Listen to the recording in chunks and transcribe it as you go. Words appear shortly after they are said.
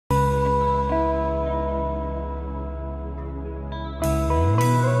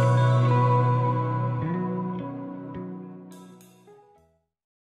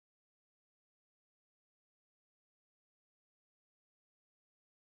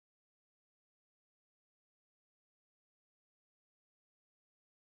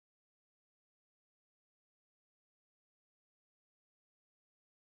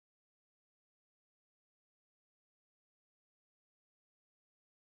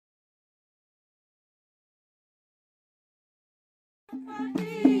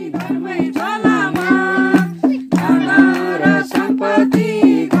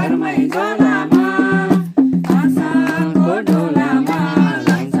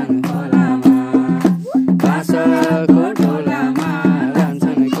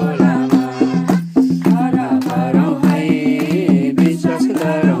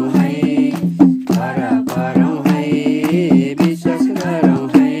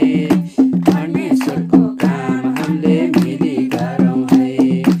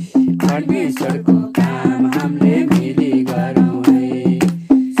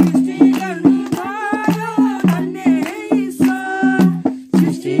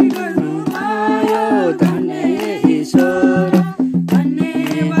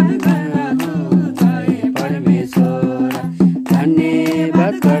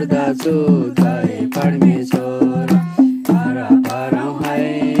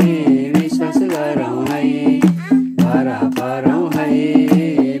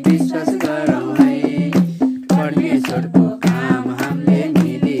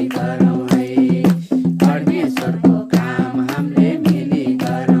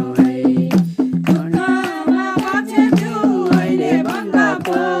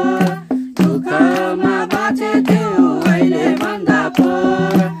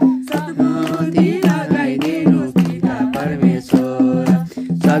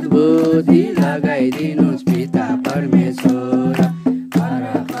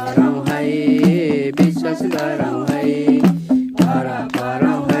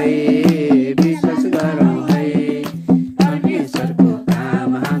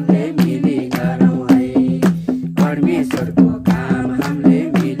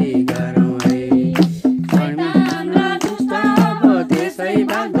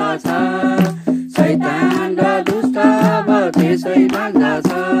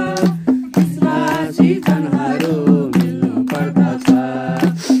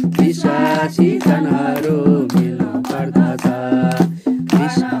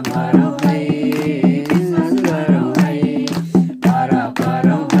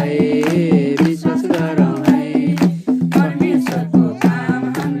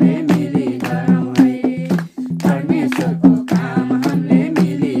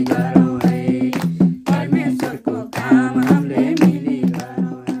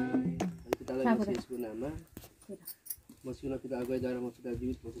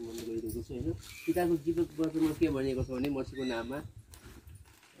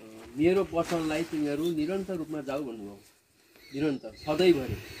मेरो वचनलाई तिमीहरू निरन्तर रूपमा जाऊ भन्नुभयो, निरन्तर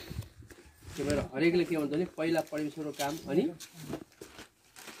सधैँभरि। त्यही भएर हरेकले के भन्छ भने पहिला परमेश्वरको काम अनि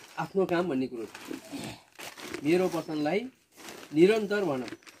आफ्नो काम भन्ने कुरो छ। मेरो वचनलाई निरन्तर भन,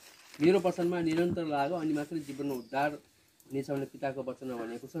 मेरो वचनमा निरन्तर लाग अनि मात्रै जीवनमा उद्धार हुनेछ भने पिताको वचनमा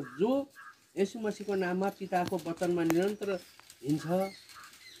भनेको छ। जो यीशु मसीहको नाममा पिताको वचनमा निरन्तर हिँड्छ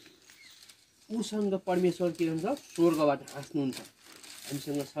उसँग परमेश्वर के हुन्छ, स्वर्गबाट हाँस्नुहुन्छ।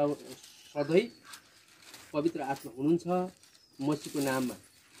 हामीसँग सधैँ पवित्र आत्मा हुनुहुन्छ, मसीहको नाममा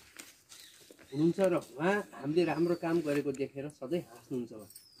हुनुहुन्छ र उहाँ हामीले राम्रो काम गरेको देखेर सधैँ हाँस्नुहुन्छ।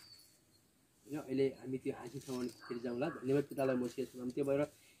 होइन, अहिले हामी त्यो हाँसिन्छौँ भने फेरि जाउँला। धन्यवाद पितालाई मसीहको नाम। त्यो भएर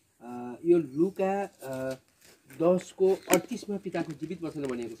यो लुका 10:38 पिताको जीवित वचन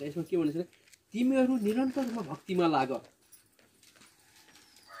भनिएको छ। यसमा के भनेको छ, तिमीहरू निरन्तर रूपमा भक्तिमा लाग।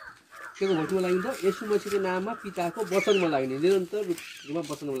 के को भक्तिमा लाग्ने त? यीशु मसीहको नाममा पिताको वचनमा लाग्ने, निरन्तर रूपमा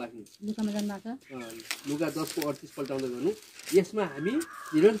वचनमा लाग्ने। लुका 10:38 पल्टाउँदै गर्नु। यसमा हामी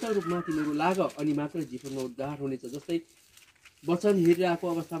निरन्तर रूपमा तिमीहरू लाग अनि मात्र जीवनमा उद्धार हुनेछ। जस्तै वचन हेरिरहेको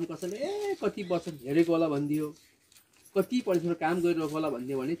अवस्थामा कसैले कति वचन हेरेको होला भनिदियो, कति परमेश्वर काम गरिरहेको होला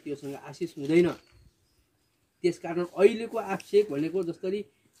भनिदियो भने त्योसँग आशिष हुँदैन। त्यसकारण अहिलेको आक्षेप भनेको जसरी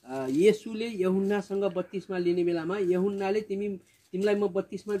येशूले यूहन्नासँग बत्तिसमा लिने बेलामा यूहन्नाले तिमीलाई म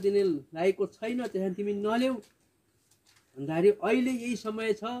बत्तिसमा दिने लागेको छैन, त्यसैले तिमी नल्याऊ भन्दाखेरि अहिले यही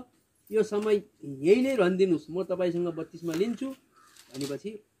समय छ, यो समय यही नै रहनिदिनुहोस्, म तपाईँसँग बत्तिसमा लिन्छु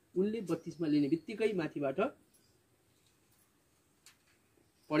भनेपछि उनले बत्तिसमा लिने बित्तिकै माथिबाट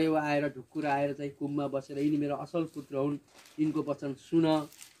पढेवा आएर ढुक्कुर आएर चाहिँ कुममा बसेर यिनी मेरा असल पुत्र हुन्, यिनको वचन सुन,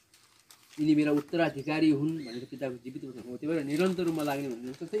 यिनी मेरा उत्तराधिकारी हुन् भनेर पिताको जीवित वचन हो। त्यही भएर निरन्तर रूपमा लाग्ने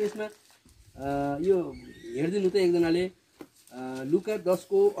भन्नुहुन्छ। त यसमा यो हेरिदिनु त एकजनाले लुका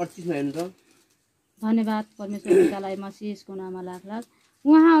 10:38 हेर्नु त। धन्यवाद परमेश्वर पितालाई मसीहको नाममा लाख लाख।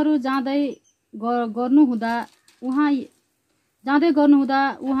 उहाँहरू जाँदै गर्नुहुँदा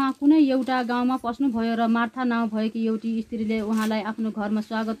उहाँ कुनै एउटा गाउँमा पस्नुभयो र मार्था नाउँ भएकी एउटी स्त्रीले उहाँलाई आफ्नो घरमा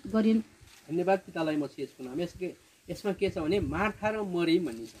स्वागत गरिन्। धन्यवाद पितालाई मसीहको नाम। यसमा के छ भने मार्था र मरियम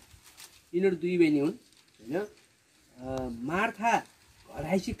भन्ने छ। यिनीहरू दुई बहिनी हुन्। होइन, मार्था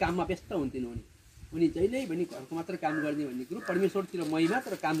घरैसी काममा व्यस्त हुन्थिन् उनी, उनी जहिल्यै पनि घरको मात्र काम गर्ने भन्ने कुरो, परमेश्वरतिर मै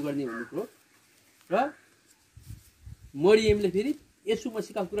मात्र काम गर्ने भन्ने कुरो। र मरियमले फेरि येशू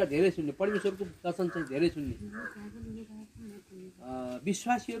मसीहका कुरा धेरै सुन्ने, परमेश्वरको वचन चाहिँ धेरै सुन्ने।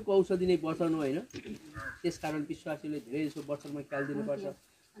 विश्वासीहरूको औषधि नै वचन हो होइन, त्यसकारण विश्वासीले धेरै जसो वचनमा ख्याल दिनुपर्छ।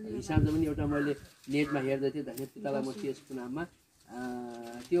 हिसाबमा पनि एउटा मैले नेटमा हेर्दै थिएँ, धन्य पितालाई मसीह येशूको नाममा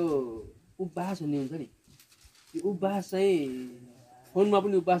त्यो उपवास हुने हुन्छ नि, त्यो उपवास चाहिँ फोनमा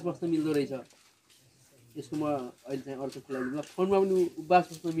पनि उपवास बस्न मिल्दो रहेछ। यसको म अहिले चाहिँ अर्को खुलाइदिनु, फोनमा पनि उपवास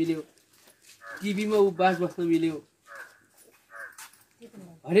बस्न मिल्यो, टिभीमा उपवास बस्न मिल्यो,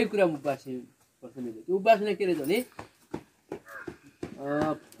 हरेक कुरामा उपवास बस्न मिल्यो। त्यो उपवास नै के रहेछ भने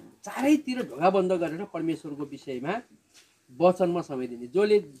चारैतिर ढोका बन्द गरेर परमेश्वरको विषयमा वचनमा समय दिने।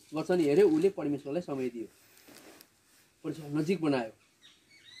 जसले वचन हेऱ्यो उसले परमेश्वरलाई समय दियो, परमेश्वर नजिक बनायो,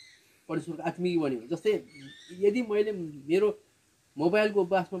 परमेश्वरको आत्मिक बन्यो। जस्तै यदि मैले मेरो मोबाइलको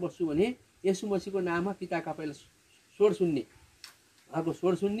उपवासमा बस्छु भने येशू मसीहको नाममा पिताका पहिला स्वर सुन्ने, उहाँको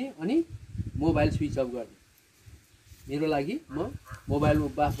स्वर सुन्ने अनि मोबाइल स्विच अफ गर्ने। मेरो लागि म मोबाइलमा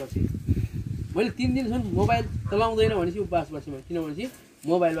उपवास बसेँ। मैले 3 दिनसम्म मोबाइल चलाउँदैन भनेपछि उपवास बसेँ, किनभने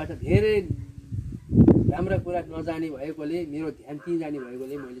मोबाइलबाट धेरै राम्रा कुरा नजाने भएकोले, मेरो ध्यान ती जाने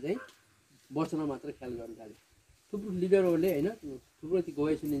भएकोले मैले चाहिँ वचनमा मात्र ख्याल गर्न थालेँ। थुप्रो लिडरहरूले होइन, थुप्रो त्यो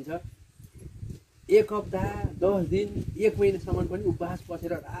गए सुनिन्छ 1 हप्ता 10 दिन 1 महिनासम्म पनि उपवास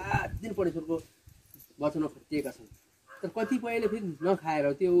बसेर रात दिन परमेश्वरको वचनमा खटिएका छन्। तर कतिपयले फेरि नखाएर,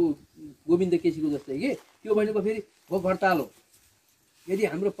 त्यो गोविन्द केसीको जस्तै कि त्यो भनेको फेरि भोक हडताल हो। यदि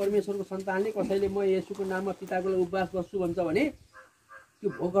हाम्रो परमेश्वरको सन्तानले कसैले म येशूको नाममा पिताको लागि उपवास बस्छु भन्छ भने त्यो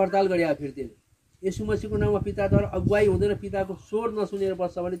भोक हडताल गरे फेरि त्यसले। येशू मसीहको नाममा पिताद्वारा अगुवाई हुँदैन, पिताको स्वर नसुनेर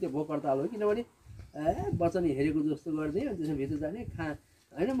बस्छ भने त्यो भोक हडताल हो। किनभने वचन हेरेको जस्तो गर्दै त्यसमा भित्र जाने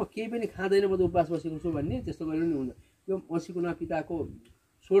होइन, म केही पनि खाँदैन, म त उपवास बसेको छु भन्ने, त्यस्तो गरेर पनि हुँदैन। त्यो मसीहको नाम पिताको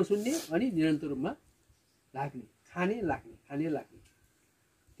स्वर सुन्ने अनि निरन्तर रूपमा लाग्ने, खाने लाग्ने।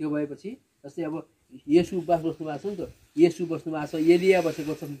 त्यो भएपछि जस्तै अब येशू उपवास बस्नु भएको छ नि त, येशू बस्नु भएको छ, एलिया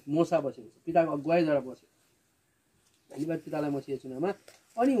बसेको छ, मोसा बसेको छ, पिताको अगुवाईद्वारा बस्यो। धन्यवाद पितालाई मसीह येशू नाममा।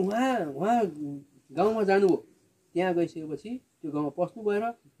 अनि उहाँ गाउँमा जानुभयो, त्यहाँ गइसकेपछि त्यो गाउँमा पस्नु भएर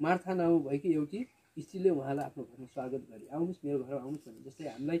मार्था नाउँ भएकी एउटी स्त्रीले उहाँलाई आफ्नो घरमा स्वागत गरे। आउनुहोस् मेरो घरमा आउनुहोस् भने, जस्तै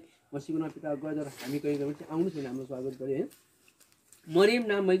हामीलाई मसीहको नाम पिता अगुवाईद्वारा हामी कहीँ गयो भने आउनुहोस् भने हाम्रो स्वागत गरे होइन। मरियम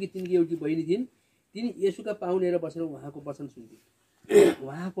नाम भएकी तिनकी एउटी बहिनी थिइन्, तिनी येशूका पाहुनेर बसेर उहाँको वचन सुन्थिन्।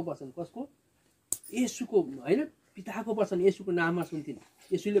 उहाँको वचन कसको? येशूको होइन, पिताको वचन येशूको नाममा सुन्थिन्।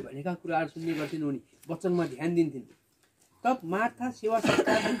 येशूले भनेका कुराहरू सुन्ने गर्थिन्, उनी वचनमा ध्यान दिन्थिन्। तब मार्था सेवा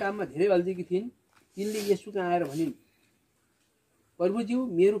सत्कारको काममा धेरै अल्झेकी थिइन्। तिनले येशू कहाँ आएर भनिन्, प्रभुज्यू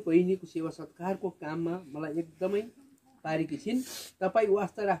मेरो बहिनीको सेवा सत्कारको काममा मलाई एकदमै पारेकी छिन्, तपाईँ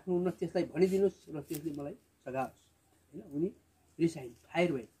वास्ता राख्नुहुन्न, त्यसलाई भनिदिनुहोस् र त्यसले मलाई सघाओस्। होइन, उनी रिसाइन्, फायर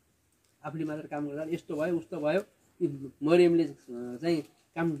भए, आफूले मात्र काम गर्दा यस्तो भयो उस्तो भयो। मरियमले चाहिँ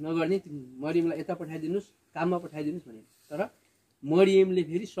काम नगर्ने, मरियमलाई यता पठाइदिनुहोस्, काममा पठाइदिनुहोस् भने। तर मरियमले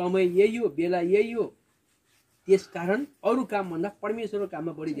फेरि समय यही हो, बेला यही हो, त्यसकारण अरू कामभन्दा परमेश्वरको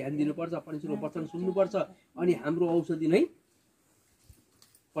काममा बढी ध्यान दिनुपर्छ, परमेश्वरको वचन सुन्नुपर्छ। अनि हाम्रो औषधि नै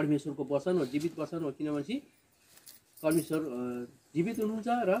परमेश्वरको वचन हो, जीवित वचन हो। किनभने परमेश्वर जीवित हुनुहुन्छ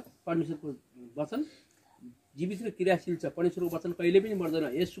र परमेश्वरको वचन जीवित र क्रियाशील छ। परमेश्वरको वचन कहिले पनि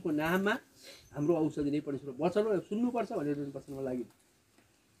मर्दैन। येशूको नाममा हाम्रो औषधि नै परमेश्वरको वचन हो, सुन्नुपर्छ भनेर वचनमा लाग्यो।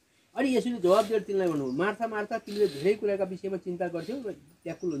 अनि येशूले जवाब दिएर तिनलाई भन्नुभयो, मार्था मार्था, तिमीले धेरै कुराका विषयमा चिन्ता गर्थ्यौ र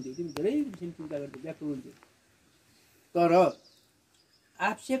व्याकुल हुन्थ्यौ। तिमी धेरै विषयमा चिन्ता गर्थ्यौ, व्याकुल हुन्थ्यौ। तर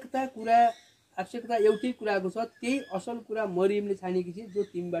आवश्यकता एउटै कुराको छ, त्यही असल कुरा मरियमले छानेकी छ, जो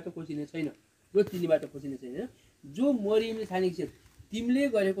तिमीबाट खोसिने छैन। जो मरियमले छानेकी छ, तिमीले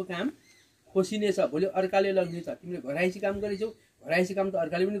गरेको काम खोसिनेछ, भोलि अर्काले लग्नेछ। तिमीले घराइसी काम गरेछौ, घराइसी काम त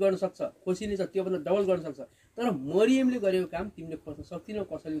अर्काले पनि गर्न सक्छ, खोसिनेछ, त्योभन्दा डबल गर्न सक्छ। तर मरियमले गरेको काम तिमीले खोज्न सक्दिनौ,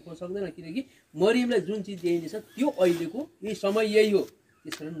 कसैले खोज्न सक्दैन। किनकि मरियमलाई जुन चिज दिइनेछ त्यो अहिलेको यही समय यही हो।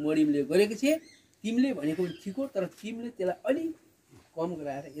 त्यसकारण मरियमले गरेको छ, तिमीले भनेको पनि ठिक हो, तर तिमीले त्यसलाई अलिक कम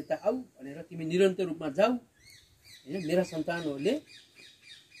गराएर यता आऊ भनेर तिमी निरन्तर रूपमा जाऊ। होइन, मेरा सन्तानहरूले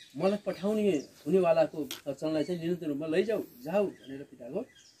मलाई पठाउने हुनेवालाको वचनलाई चाहिँ निरन्तर रूपमा लैजाऊ, जाऊ भनेर पिताको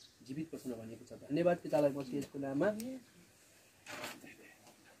जीवित वचन भनेको छ। धन्यवाद पितालाई मसीह यसको नाममा।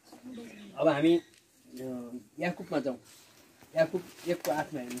 अब हामी याकुबमा जाउँ। याकुब 1:8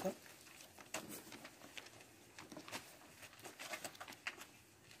 हेर्नु त।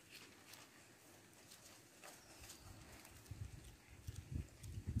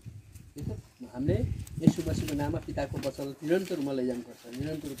 हामीले येशू मसीहको नाममा पिताको वचन निरन्तर रूपमा लैजानुपर्छ,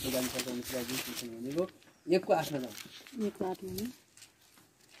 निरन्तर रूपमा जानुपर्छ भन्ने कुरा जुन भनेको 1:8 जाउँ। 1:8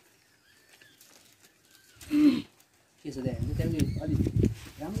 के छ त्यहाँ त्यहाँदेखि अलिक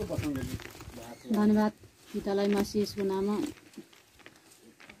राम्रो पठाउनु भएको धन्यवाद पितालाई मसिएसको नाममा।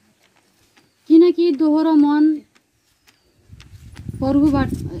 किनकि दोहोरो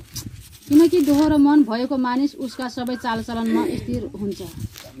मन भएको मानिस उसका सबै चालचलनमा स्थिर हुन्छ।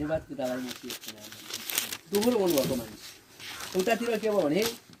 धन्यवाद पितालाई मसिएसको नाममा। दोहोरो मन भएको मानिस एउटातिर के भयो भने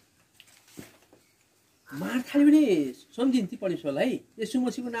मार्थाले पनि सम्झिन्थे परमेश्वरलाई, यसु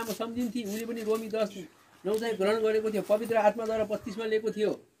मसीहको नाममा सम्झिन्थे। उनी पनि रोमी 10:9 चाहिँ ग्रहण गरेको थियो, पवित्र आत्माद्वारा 32 लिएको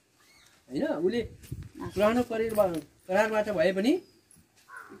थियो हैन। उसले ग्रहण करारबाट भए पनि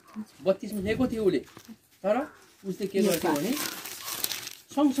 32 लिएको थियो उसले। तर उसले के गर्थ्यो भने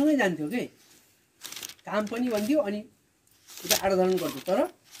सँगसँगै जान्थ्यो के, काम पनि भन्थ्यो अनि उता आराधना गर्थ्यो। तर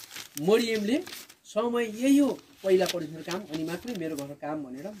मरियमले समय यही हो, पहिला परमेश्वर काम अनि मात्रै मेरो घर काम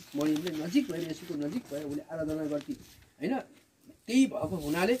भनेर मरियमले नजिक भएर यसुको नजिक भएर उसले आराधना गर्थे हैन। त्यही भएको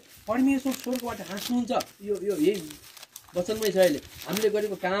हुनाले परमेश्वर स्वर्गबाट हाँस्नुहुन्छ। यो यही वचनमै छ। अहिले हामीले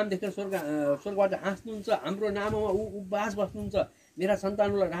गरेको काम देखेर स्वर्गबाट हाँस्नुहुन्छ। हाम्रो नाममा उपवास बस्नुहुन्छ। मेरा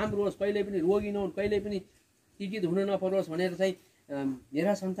सन्तानहरूलाई राम्रो होस्, कहिल्यै पनि रोगी नहुन्, कहिल्यै पनि पीडित हुन नपरोस् भनेर चाहिँ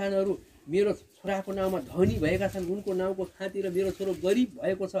मेरा सन्तानहरू मेरो छोराको नाममा धनी भएका छन्। उनको नामको खातिर मेरो छोरो गरिब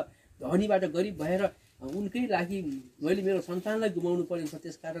भएको छ। धनीबाट गरिब भएर उनकै लागि मैले मेरो सन्तानलाई गुमाउनु परेको छ।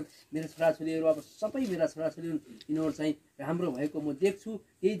 त्यसकारण मेरा छोराछोरीहरू अब सबै मेरा छोराछोरीहरू यिनीहरू चाहिँ राम्रो भएको म देख्छु।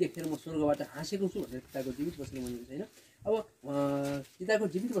 त्यही देखेर म स्वर्गबाट हाँसेको छु भनेर पिताको जीवित वचन भनिएको छैन। अब पिताको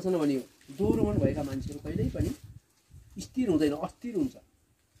जीवित वचन भनियो दोहोरो मन भएका मान्छेहरू कहिल्यै पनि स्थिर हुँदैन, अस्थिर हुन्छ।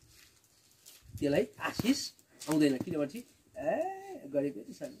 त्यसलाई आशिष आउँदैन। किनभने गरेकै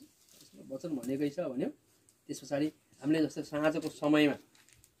छ वचन भनेकै छ भन्यो। त्यस पछाडि हामीले जस्तै साँझको समयमा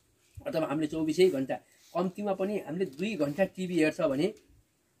अथवा हामीले 24 घण्टा कम्तीमा पनि हामीले 2 घण्टा टिभी हेर्छ भने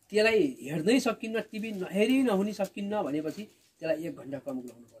त्यसलाई हेर्नै सकिन्न, टिभी नहेरी नहुनी सकिन्न भनेपछि त्यसलाई 1 घण्टा कम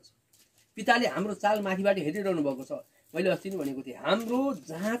गर्नुपर्छ। पिताले हाम्रो चाल माथिबाट हेरिरहनु भएको छ। मैले अस्ति नै भनेको थिएँ, हाम्रो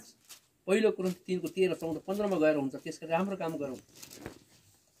जाँच पहिलो कोरिन्थी 3 को 13, 14, 15 मा गएर हुन्छ। त्यसकारण राम्रो काम गरौँ।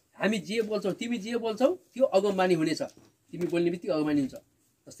 हामी जे बोल्छौँ, तिमी जे बोल्छौ त्यो अगमबानी हुनेछ। तिमी बोल्ने बित्तिकै अगमबानी हुन्छ।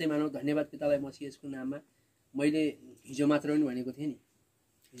 जस्तै मानौ धन्यवाद पितालाई मसिएसको नाममा मैले हिजो मात्र पनि भनेको थिएँ नि।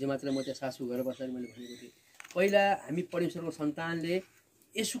 हिजो मात्र म त्यहाँ सासू घर बस्दा मैले भनेको थिएँ, पहिला हामी परमेश्वरको सन्तानले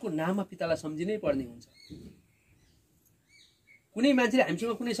यसुको नाममा पितालाई सम्झिनै पर्ने हुन्छ। कुनै मान्छेले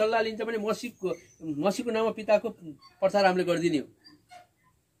हामीसँग कुनै सल्लाह लिन्छ भने मसीहको नाममा पिताको प्रचार हामीले गरिदिने हो।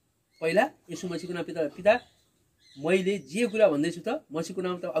 पहिला यसु मसीहको नाम पिता मैले जे कुरा भन्दैछु त मसीहको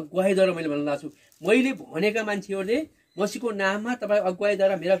नाम त अगुवाईद्वारा मैले भन्न लाग्छु। मैले भनेका मान्छेहरूले मसीहको नाममा तपाईँ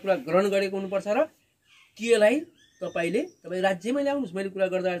अगुवाईद्वारा मेरा कुरा ग्रहण गरेको हुनुपर्छ र त्यसलाई तपाईँ राज्यमा ल्याउनुहोस्। मैले कुरा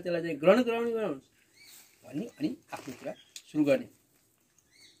गर्दा त्यसलाई चाहिँ ग्रहण गराउनुहोस् भन्ने अनि आफ्नो कुरा सुरु गर्ने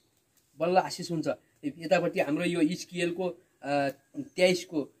बल्ल आशिष हुन्छ। यतापट्टि हाम्रो यो इस्किएलको 23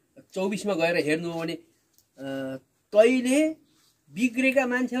 को 24 मा गएर हेर्नु हो भने तैले बिग्रेका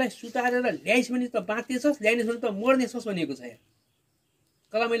मान्छेलाई सुतारेर ल्याइस् भने त बाँच्नेछस्, ल्याइनेस् भने त मर्नेछस् भनेको छ।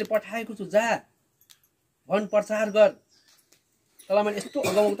 तँलाई मैले पठाएको छु, जा भन प्रचार गर। तँलाई मैले यस्तो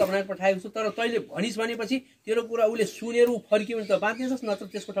अगमवक्ता बनाएर पठाएको छु। तर तैले भनिस् भनेपछि तेरो कुरा उसले सुनेर ऊ फर्कियो भने त बाँच्नेछस्, नत्र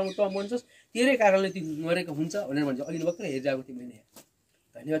त्यसको ठाउँमा त मर्छस्। तेरै कारणले तिमी मरेको हुन्छ भनेर भन्छ। अघि भर्खर हेरिरहेको थिएँ मैले।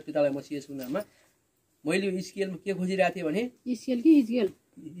 धन्यवाद पितालाई मसिएसको नाममा। मैले यो इस्किएलमा के खोजिरहेको थिएँ भने इस्किएल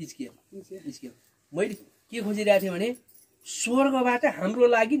मैले के खोजिरहेको थिएँ भने स्वर्गबाट हाम्रो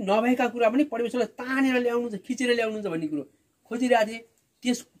लागि नभएका कुरा पनि परमेश्वरले तानेर ल्याउनुहुन्छ, खिचेर ल्याउनुहुन्छ भन्ने कुरो खोजिरहेको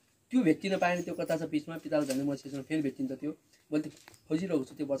थिएँ। त्यो भेट्टिन पाएन। त्यो कथा छ बिचमा पितालाई धन्य मसिएसँग फेरि भेट्टिन्छ। त्यो मैले खोजिरहेको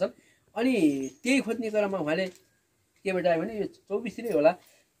छु त्यो वचन। अनि त्यही खोज्ने क्रममा उहाँले के भेटायो भने यो 24 तिरै होला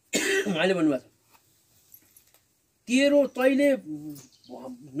उहाँले भन्नुभएको छ, तेरो तैले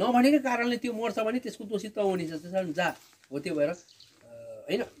नभनेकै कारणले त्यो मर्छ भने त्यसको दोषी त हुनेछ। त्यसकारण जा हो। त्यो भएर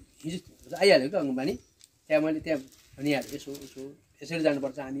होइन हिजो आइहाल्यो क्या अङ्गबानी। त्यहाँ मैले त्यहाँ भनिहालेँ यसरी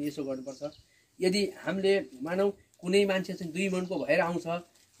जानुपर्छ, हामी यसो गर्नुपर्छ। यदि हामीले मानौ कुनै मान्छे चाहिँ 2 मनको भएर आउँछ,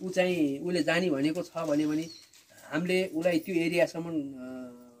 ऊ चाहिँ उसले जाने भनेको छ भने हामीले उसलाई त्यो एरियासम्म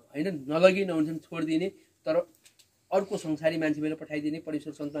होइन नलगी नहुन्छ छोडिदिने। तर अर्को संसारी मान्छे मैले पठाइदिने।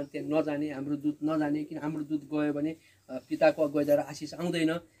 परमेश्वर सन्तान त्यहाँ नजाने, हाम्रो दूत नजाने। किन हाम्रो दूत गयो भने पिताको अगुवाईद्वारा आशिष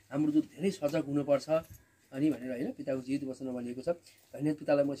आउँदैन। हाम्रो दूत धेरै सजग हुनुपर्छ अनि भनेर होइन पिताको जीवित वचनमा भनिएको छ। धन्यवाद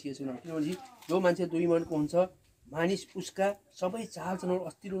पितालाई मसिएछु। किनभने जो मान्छे 2 मनको हुन्छ मानिस उसका सबै चालचलनहरू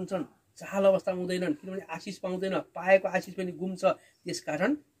अस्थिर हुन्छन्, चाल अवस्था हुँदैनन्। किनभने आशिष पाउँदैन, पाएको आशिष पनि गुम्छ।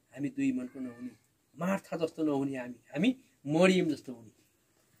 त्यसकारण हामी 2 मनको नहुने, मार्था जस्तो नहुने, हामी मरियम जस्तो हुने।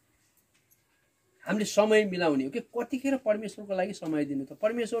 हामीले समय मिलाउने हो कि कतिखेर परमेश्वरको लागि समय दिनु त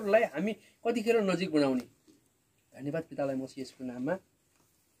परमेश्वरलाई हामी कतिखेर नजिक बनाउने। धन्यवाद पितालाई मसिएसको नाममा।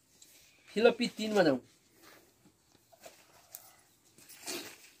 फिलिप्पी 3 मा जाउँ।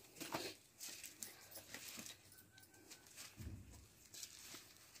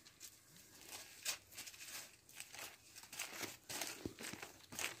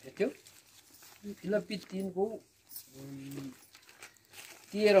 फिलिपिन 3 को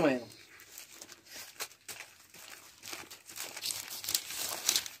 13 मा हेरौँ।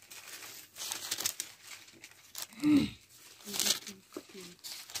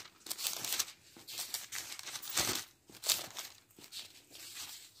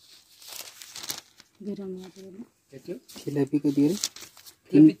 फिलिपिनको 13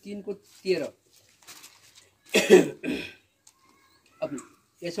 फिलिपिन 3 को 13। अब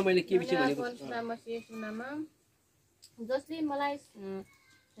यसो मैले के विषय भनेको जसले मलाई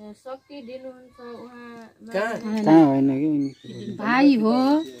शक्ति दिनुहुन्छ कहाँ होइन कि भाइ हो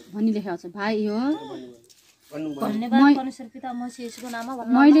भनी लेखेको छ, भाइ हो। धन्यवाद परमेश्वर पिता मसीह येशूको नाममा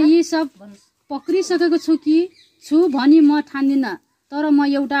मैले यी सब पक्रिसकेको छु भनी म ठान्दिनँ, तर म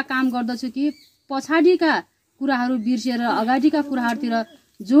एउटा काम गर्दछु कि पछाडिका कुराहरू बिर्सेर अगाडिका कुराहरूतिर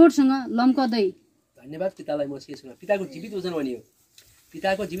जोडसँग लम्कदै। धन्यवाद पितालाई मसीह येशूको पिताको जीवित वचन भनियो।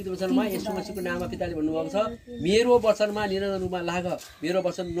 पिताको जीवित वचनमा येशू मसीहको नाममा पिताले भन्नुभएको छ, मेरो वचनमा निरन्तर रूपमा लाग, मेरो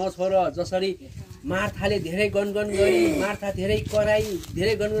वचन नछोड। जसरी मार्थाले धेरै गनगन गरी, मार्था धेरै कराई,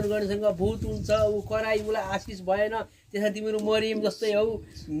 धेरै गनगन गर्नेसँग भूत हुन्छ, ऊ कराई, उसलाई आशिष भएन, त्यसमा तिमीहरू मरियम जस्तै हौ,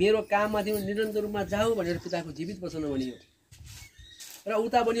 मेरो काममा तिमीहरू निरन्तर रूपमा जाऊ भनेर पिताको जीवित वचन भनियो। र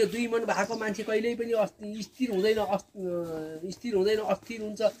उता भनियो दुई मन भएको मान्छे कहिल्यै पनि स्थिर हुँदैन, अस्थिर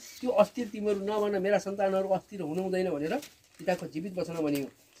हुन्छ। त्यो अस्थिर तिमीहरू नभन, मेरा सन्तानहरू अस्थिर हुनु हुँदैन भनेर पिताको जीवित वचन भनियो।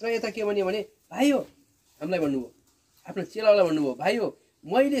 र यता के भन्यो भने भाइ हो, हामीलाई भन्नुभयो, आफ्नो चेलालाई भन्नुभयो, भाइ हो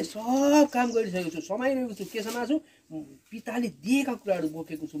मैले सब काम गरिसकेको छु, समाइरहेको छु, के समाएको छु, पिताले दिएका कुराहरू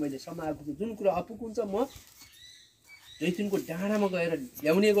बोकेको छु, मैले समाएको छु। जुन कुरा अपुग हुन्छ म जैतुनको डाँडामा गएर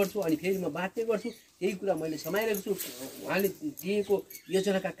ल्याउने गर्छु, अनि फेरि म बाँच्ने गर्छु, त्यही कुरा मैले समाइरहेको छु। उहाँले दिएको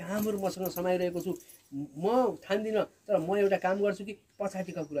योजनाका कामहरू मसँग समाइरहेको छु। म ठान्दिनँ, तर म एउटा काम गर्छु कि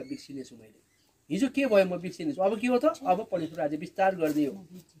पछाडिका कुरा बिर्सिनेछु। मैले हिजो के भयो म बिर्सिनेछु, अब के हो त, अब परमेश्वर राज्य विस्तार गरिदियो।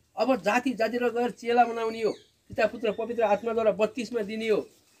 अब जाति जातिमा गएर चेला बनाउने हो, पिता पुत्र पवित्र आत्माद्वारा बत्तिसमा दिने हो,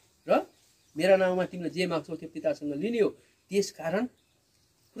 र मेरा नाउँमा तिमीले जे माग्छौ त्यो पितासँग लिने हो। त्यस कारण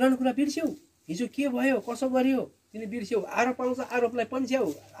पुरानो कुरा बिर्स्यौ, हिजो के भयो कसो गर्यो तिमी बिर्स्यौ। आरोप आउँछ, आरोपलाई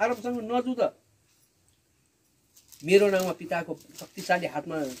पन्छ्याउ, आरोपसँग नजु त। मेरो नाउँमा पिताको शक्तिशाली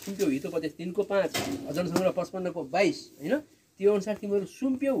हातमा सुम्प्यौ, हितोपदेश 3 को 5, भजन सङ्ग्रह 55 को 22 होइन, त्यो अनुसार तिमीहरू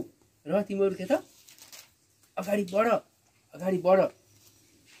सुम्प्यौ र तिमीहरू के त अगाडि बढ।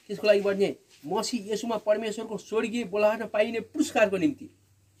 त्यसको लागि बढ्ने मसीह येशूमा परमेश्वरको स्वर्गीय बोलाहट पाइने पुरस्कारको निम्ति।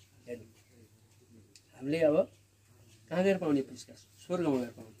 हेर्नु हामीले अब कहाँ गएर पाउने पुरस्कार? स्वर्गमा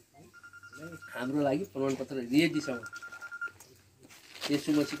गएर पाउने। हाम्रो लागि प्रमाणपत्र रेडी छ येशू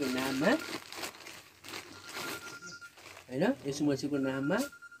मसीहको नाममा, होइन, येशू मसीहको नाममा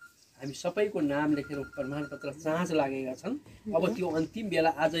हामी सबैको नाम लेखेर प्रमाणपत्र चाँच लागेका छन्। अब त्यो अन्तिम बेला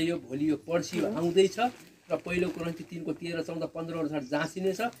आज यो भोलि यो पर्सि आउँदैछ र पहिलो कोरिन्थी 3 को 13, 14, 15 अनुसार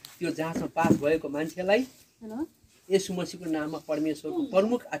जाँचिनेछ। त्यो जाँचमा पास भएको मान्छेलाई येशू मसीहको नाममा परमेश्वरको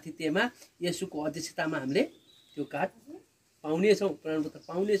प्रमुख आतिथ्यमा येशूको अध्यक्षतामा हामीले त्यो कार्ड पाउनेछौँ, प्रमाणपत्र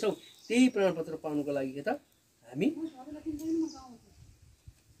पाउनेछौँ। त्यही प्रमाणपत्र पाउनुको लागि के त हामी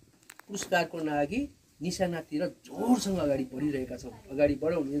पुरस्कारको लागि निशानातिर जोडसँग अगाडि बढिरहेका छौँ। अगाडि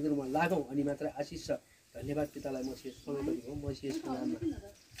बढौँ, निरन्तरमा लागौँ, अनि मात्र आशिष छ। धन्यवाद पितालाई मसीह समय कति हो मसीहको नाममा।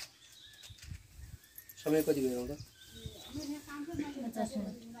 समय कति भयो त?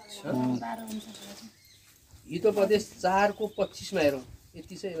 हितोपदेश 4 को 25 मा हेरौँ।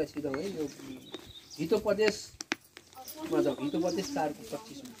 यति चाहिँ यसलाई सिधौँ है, यो हितोपदेशमा जाउँ। हितोपदेश 4 को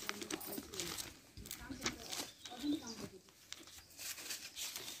 25 मा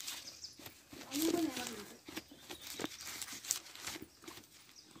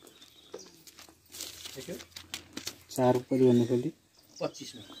चार परि भन्नुपर्ने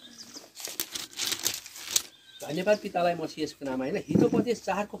 25 मा। धन्यवाद पितालाई मसीह यसको नाम होइन। हितोपदेश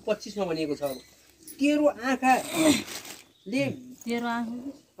 4 को 25 मा भनिएको छ, तेरो आँखाले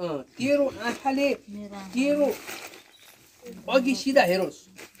तेरो अघि सिधा हेरोस्,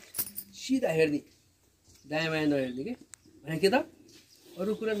 सिधा हेर्ने, दायाँ बायाँ नहेर्ने के भने के त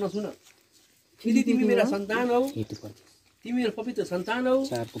अरू कुरा नसुन। यदि तिमी मेरा सन्तान हौ, तिमी मेरो पवित्र सन्तान हौ,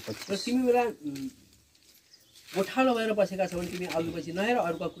 र तिमी मेरा गोठालो भएर बसेका छौ भने तिमी अघि पछि नहेर,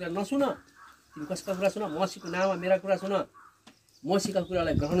 अरूका कुरा नसुन। तिमी कसका कुरा सुन? मसीहको नाममा मेरा कुरा सुन, मसीहका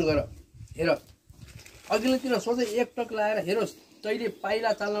कुरालाई ग्रहण गर। हेर अघिल्लोतिर सोझै एकटक लाएर हेरोस्, तैँले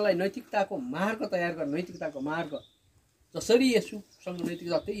पाइला चाल्नलाई नैतिकताको मार्ग तयार गर। नैतिकताको मार्ग जसरी येशूसँग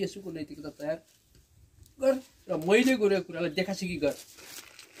नैतिकता, त्यही येशूको नैतिकता तयार गर। र मैले गरेको कुरालाई देखासेखी गर।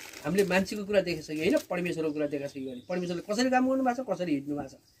 हामीले मान्छेको कुरा देखासेखी होइन, परमेश्वरको कुरा देखासेखी गर्ने। परमेश्वरले कसरी काम गर्नुभएको छ, कसरी हिँड्नु भएको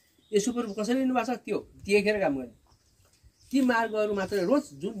छ, येशूप्रभु कसरी हिँड्नु भएको छ, त्यो देखेर काम गर्ने। ती मार्गहरू मात्रै रोज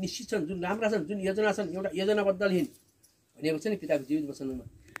जुन निश्चित छन्, जुन राम्रा छन्, जुन योजना छन्, एउटा योजनाबद्ध हिँड भनेको छ नि पिताको जीवित वचनमा।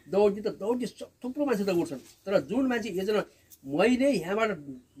 दौडी थुप्रो मान्छे दौड्छन् तर जुन मान्छे एकजना मैले यहाँबाट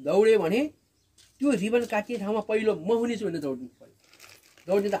दौडेँ भने त्यो रिबन काटिने ठाउँमा पहिलो म हुनेछु भनेर दौड्नु पर्यो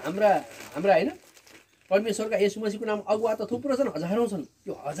दौड्ने त हाम्रा होइन परमेश्वरका यसु मसीहको नाम अगुवा त थुप्रो छन् हजारौँ छन्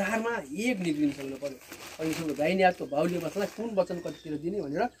त्यो हजारमा एक निक्लिन सक्नु पर्यो परमेश्वरको दाहिने हातको बाहुल्य वचनलाई कुन वचन कतितिर दिने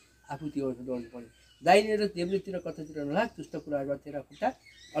भनेर आफू त्यो दौड्नु पर्यो दाहिने र देब्रेतिर कतातिर नलाग दुष्ट कुरा गर्थेर खुट्टा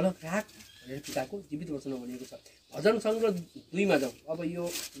अलग राख भनेर पिताको जीवित वचनमा भनिएको छ भजन सङ्ग्रह 2 मा जाउँ अब यो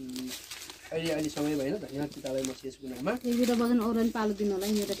अहिले समय भएन धन्यवाद पितालाई म यसको नाममा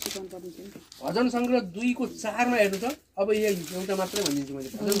भजन सङ्ग्रह 2 को 4 मा हेर्नु त अब एउटा मात्रै भनिदिन्छु मैले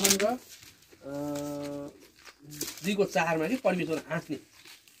भजन सङ्ग्रह 2 को 4 मा कि परमेश्वर हाँस्नु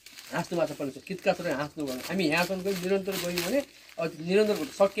भएको छ परमेश्वर कितका तर हाँस्नु भयो हामी यहाँसम्म गयौँ निरन्तर गयौँ भने निरन्तर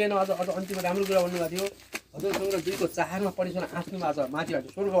सकिएन अझ अन्तिममा राम्रो कुरा भन्नुभएको थियो भजन सङ्ग्रह 2 को 4 मा परमेश्वर हाँस्नु भएको छ माथिबाट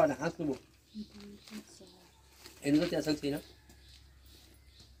स्वर्गबाट हाँस्नु भयो हेर्नु त त्यहाँ छैन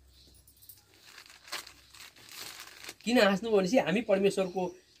किन हाँस्नु भयो भनेपछि हामी परमेश्वरको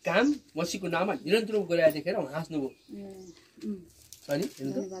काम मसीहको नाममा निरन्तर गरिरहेको देखेर हाँस्नुभयो अनि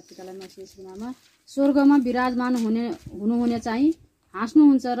स्वर्गमा विराजमान हुनुहुने चाहिँ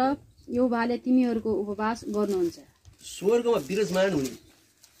हाँस्नुहुन्छ र यो भाले तिमीहरूको उपवास गर्नुहुन्छ स्वर्गमा विराजमान हुने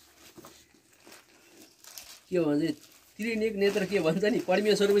के भन्छ त्रिनेक नेत्र के भन्छ नि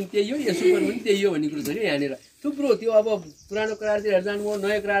परमेश्वर पनि त्यही हो यसो पनि त्यही हो भन्ने कुरो छ कि यहाँनिर थुप्रो त्यो अब पुरानो करारतिर जानुभयो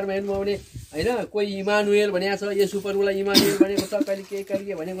नयाँ करारमा हेर्नुभयो भने होइन कोही इमानुएल भनेको छ यसु परलाई इमानुएल भनेको छ कहिले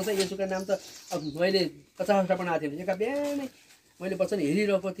के भनेको छ यसुका नाम त अब मैले 50वटा बनाएको थिएँ एका बिहानै मैले वचन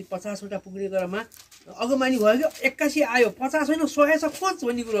हेरिरहेको थिएँ 50वटा पुग्ने क्रममा अगमानी भयो कि 81 आयो 50 होइन 100 छ खोज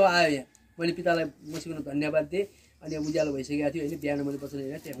भन्ने कुरो आयो यहाँ मैले पितालाई मसिकन धन्यवाद दिएँ अनि अब उज्यालो भइसकेको थियो होइन बिहान मैले वचन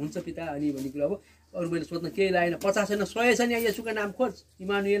हेरेँ त्यहाँ हुन्छ पिता अनि भन्ने कुरा अब अरू मैले सोध्न केही लागेन 50 होइन 100 छ नि यसुका नाम खोज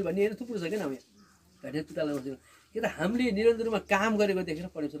इमानुएल भन्ने होइन थुप्रो छ क्या नाम यहाँ धन्यवाद पितालाई मसिकन कि त हामीले निरन्तरमा काम गरेको देखेर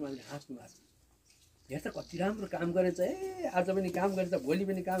परमेश्वरमा हामीले हाँस्नु भएको छ हेर त कति राम्रो काम गरेछ आज पनि काम गरेछ भोलि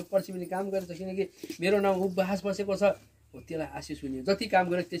पनि काम पर्सि पनि काम गरेछ किनकि मेरो नाम उपवास बसेको छ हो त्यसलाई आशिष हुने जति काम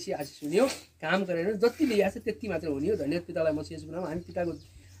गरेको त्यसै आशिष हुने हो काम गरेर जति ल्याएको छ त्यति मात्र हुने हो धन्यवाद पितालाई म यसको नाम हामी पिताको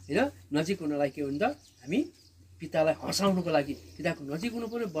होइन नजिक हुनलाई के हुन्छ हामी पितालाई हँसाउनुको लागि पिताको नजिक हुनु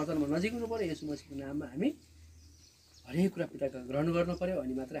पर्यो वचनमा नजिक हुनु पर्यो यसो मसीहको नाममा हामी हरेक कुरा पिताको ग्रहण गर्नु पर्यो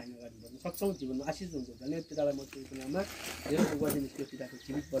अनि मात्र हामी अगाडि बढ्न सक्छौँ जीवनमा आशिष हुन्छ धन्यवाद पितालाई म यसको नाममा मेरो गरिदिनु त्यो पिताको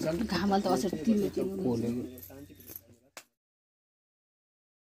जीवित वचन शान्ति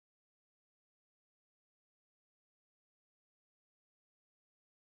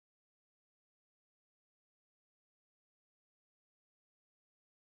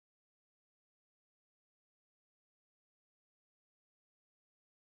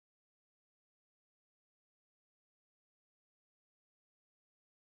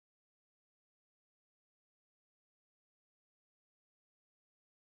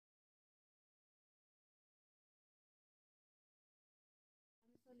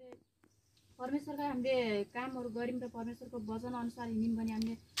परमेश्वरका हामीले कामहरू गऱ्यौँ र परमेश्वरको वचन अनुसार हिँड्यौँ भने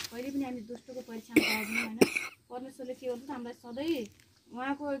हामीले कहिले पनि हामी दुष्टको परीक्षामा पर्दैनौँ होइन परमेश्वरले के गर्छ हामीलाई सधैँ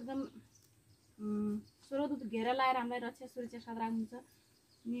उहाँको एकदम स्वर्गदूत घेरा लाएर हामीलाई रक्षा सुरक्षा साथ राख्नुहुन्छ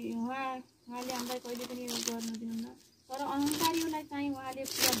अनि उहाँले हामीलाई कहिले पनि गर्नु दिनुहुन्न तर अहङ्कारीहरूलाई चाहिँ उहाँले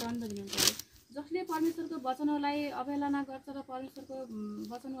पुरा दण्ड दिनुहुन्छ जसले परमेश्वरको वचनहरूलाई अवहेलना गर्छ र परमेश्वरको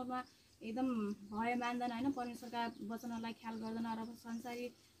वचनहरूमा एकदम भय मान्दैन होइन परमेश्वरका वचनहरूलाई ख्याल गर्दैन र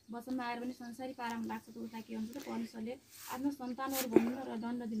संसारी वचनमा आएर पनि संसारी पारामा लाग्छ त उसलाई के हुन्छ त परमेश्वरले आफ्नो सन्तानहरू भन्नु र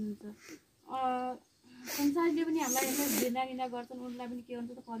दण्ड दिनुहुन्छ संसारीले पनि हामीलाई घृणा निन्दा गर्छन् उनलाई पनि के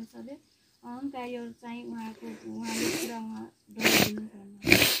हुन्छ त परमेश्वरले अहङ्कारीहरू चाहिँ उहाँले पुरा उहाँ दण्ड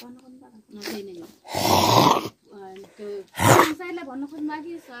दिनुहुन्छ संसारलाई भन्नु खोज्नु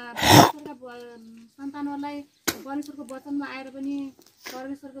कि परमेश्वरका सन्तानहरूलाई परमेश्वरको वचनमा आएर पनि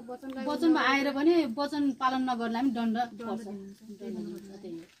परमेश्वरको वचनमा आएर पनि वचन पालन नगर्दा पनि दण्ड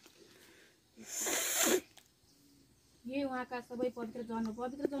यही उहाँका सबै पवित्र जन हो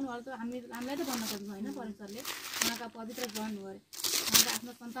पवित्र जनहरू त हामीलाई त भन्न खोज्नु होइन परमेश्वरले उहाँका पवित्र जन हो अरे उहाँका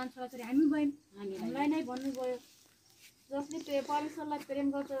आफ्नो सन्तान छोराछोरी हामी भयौँ हामीलाई नै भन्नुभयो जसले परमेश्वरलाई प्रेम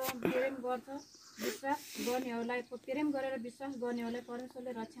गर्छ विश्वास गर्नेहरूलाई प्रेम गरेर विश्वास गर्नेहरूलाई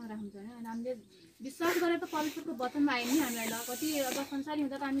परमेश्वरले रक्षामा राख्नुहुन्छ होइन हामीले विश्वास गरेर त परमेश्वरको वचनमा आयौँ नि हामीलाई ल कति अब संसारी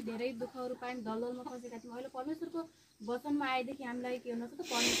हुँदा त हामी धेरै दुःखहरू पायौँ दलदलमा फसेका थियौँ अहिले परमेश्वरको वचनमा आएदेखि हामीलाई के हुनुहुन्छ त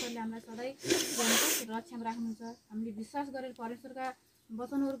परमेश्वरले हामीलाई सधैँ रक्षामा राख्नुहुन्छ हामीले विश्वास गरेर परमेश्वरका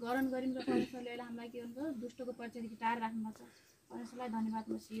वचनहरू ग्रहण गऱ्यौँ र परमेश्वरले अहिले हामीलाई के हुन्छ दुष्टको परिचयदेखि टाढा राख्नुभएको छ परमेश्वरलाई धन्यवाद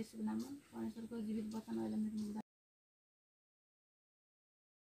म यसको नाममा परमेश्वरको जीवित वचन अहिले मेरो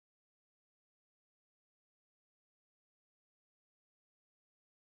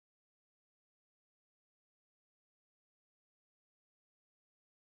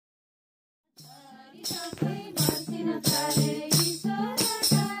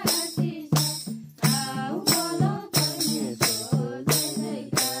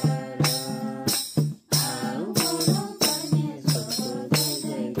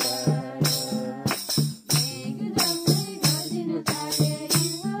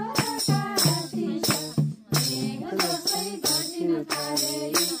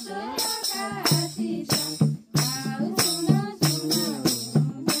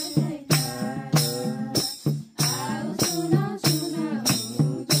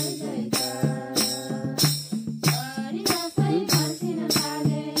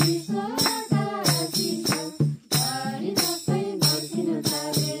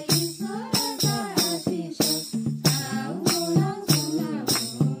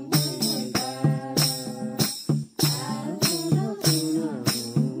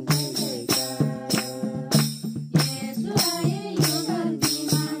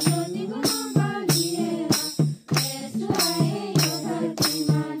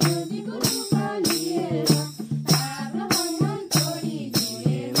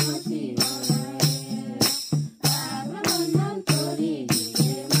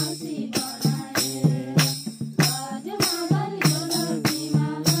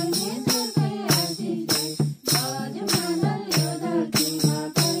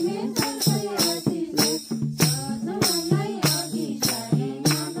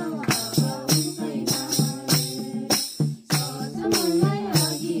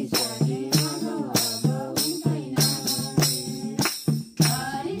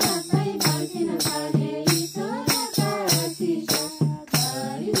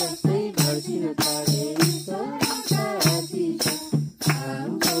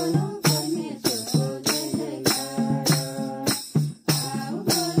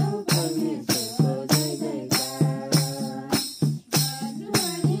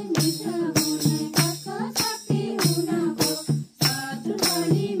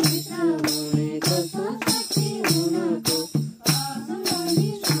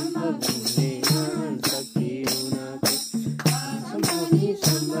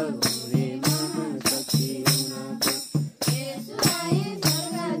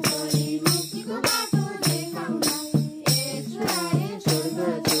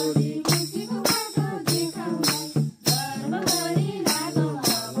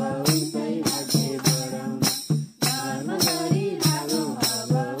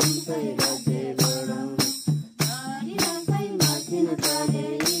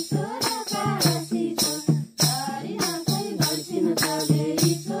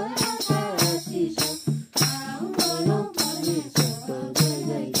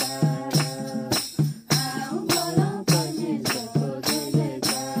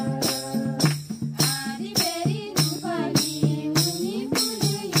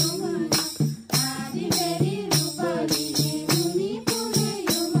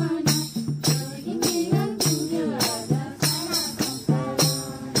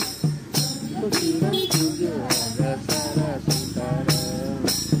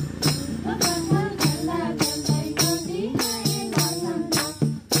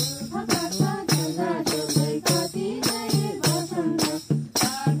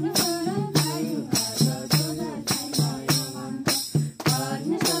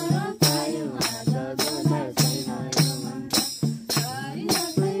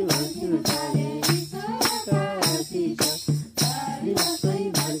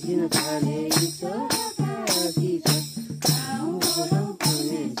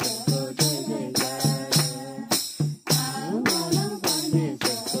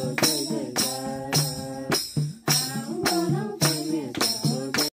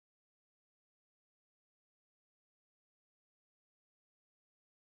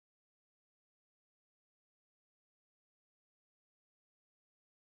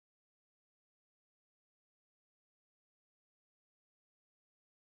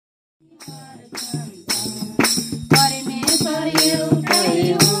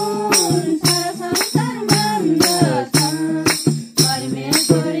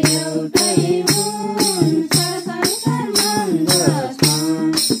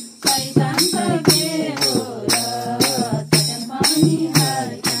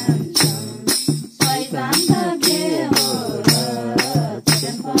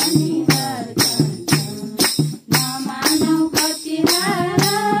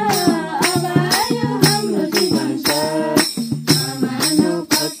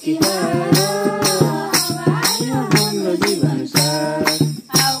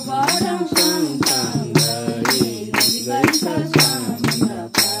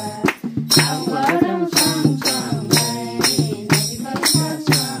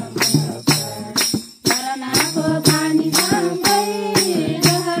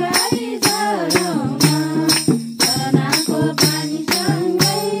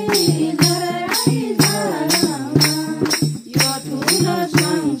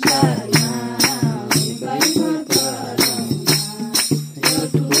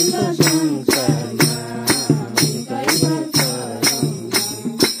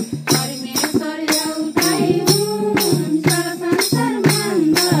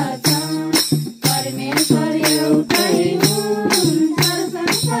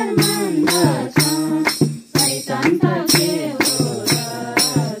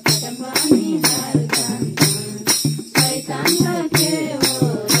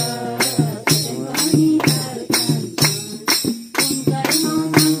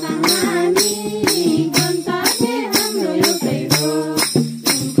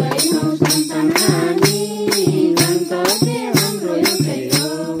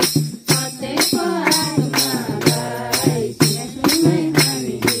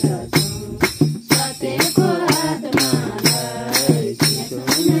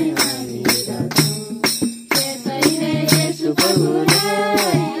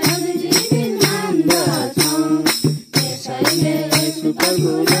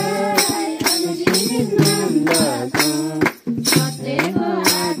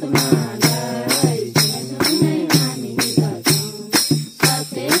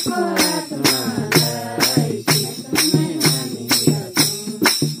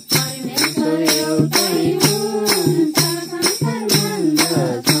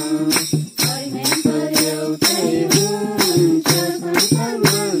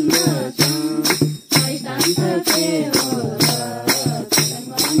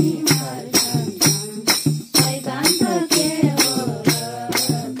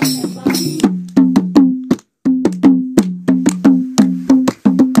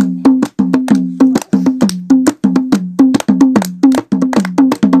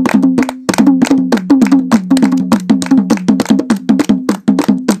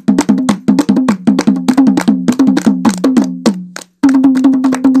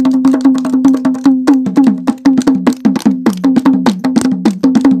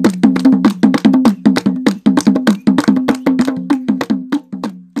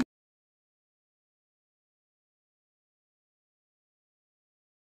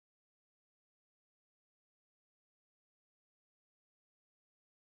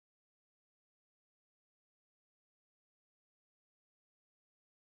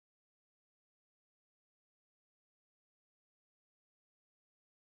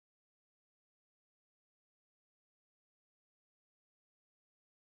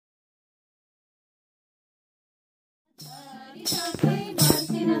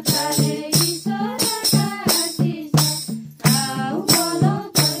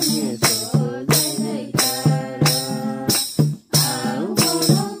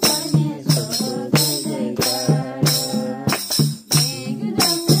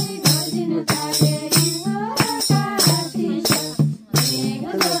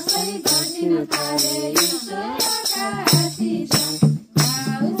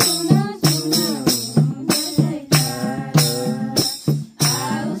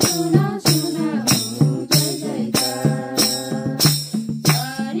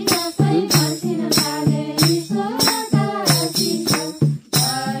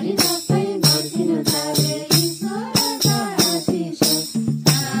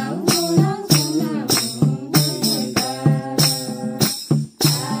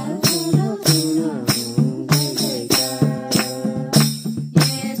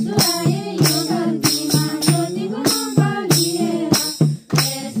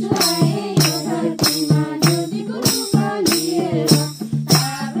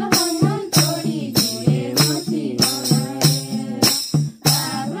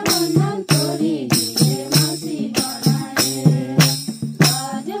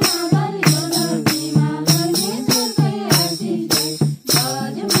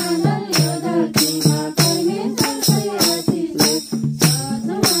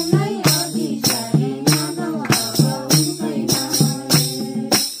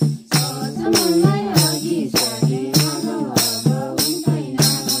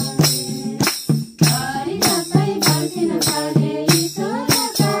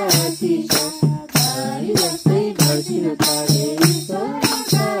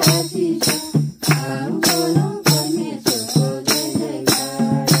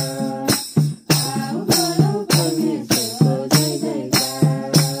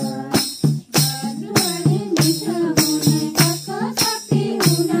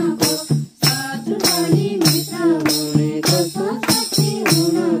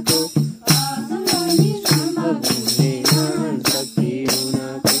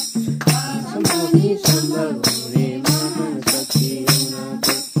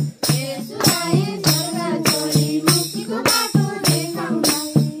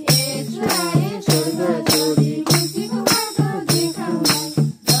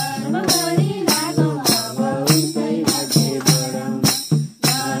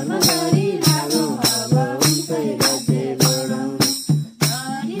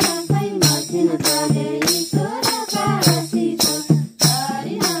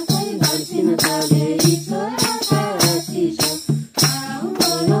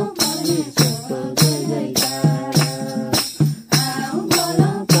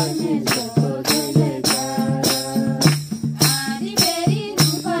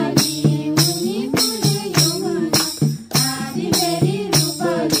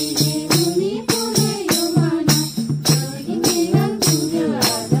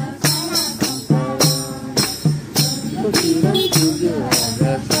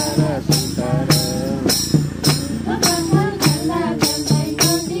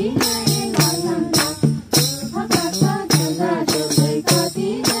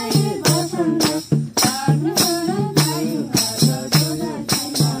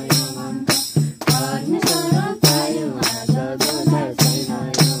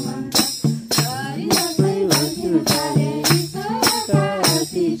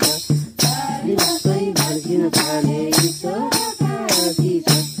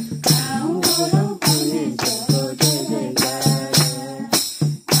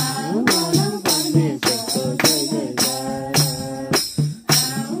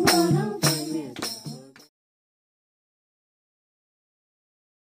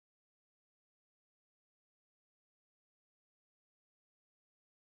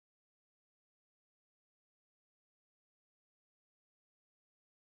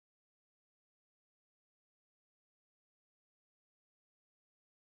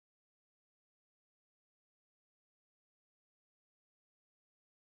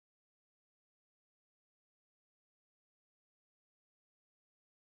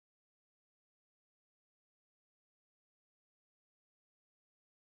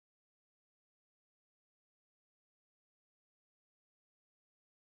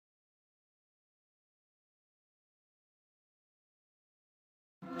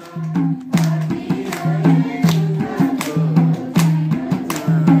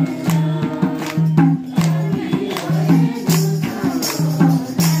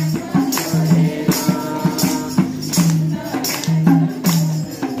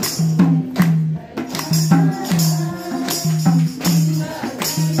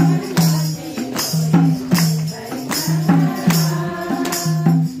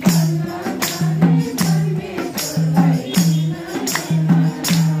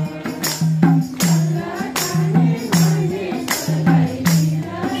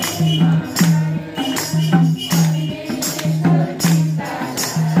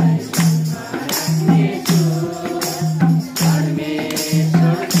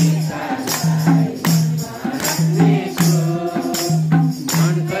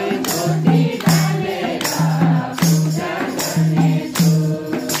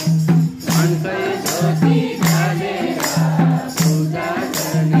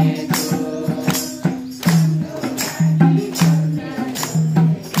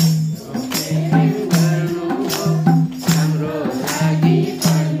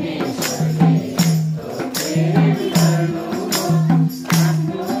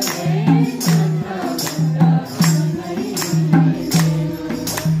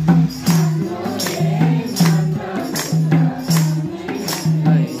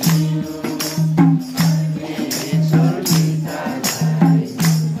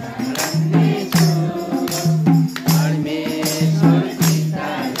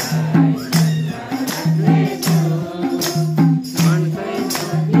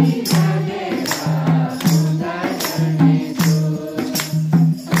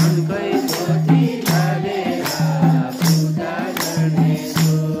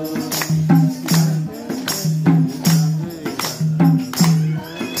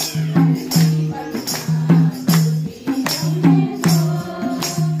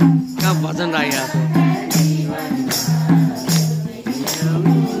कहाँ भजन राखेको छ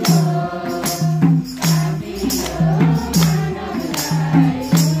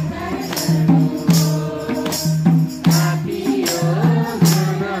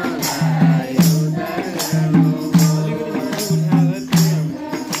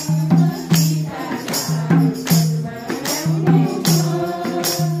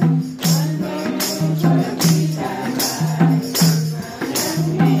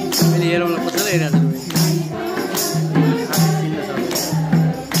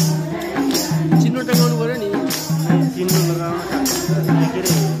चिन्नु टगाउनु पर्यो नि चिन्नु लगाउन के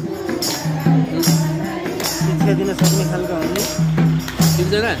अरे शिक्षा दिन सक्ने खालको हो नि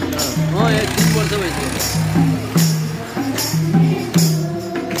चिन्दैन एक 3 वर्ष भइसक्यो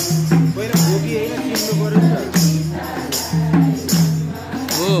पहिला भोगी होइन चिन्नु पर्यो नि त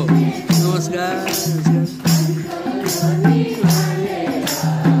हो नमस्कार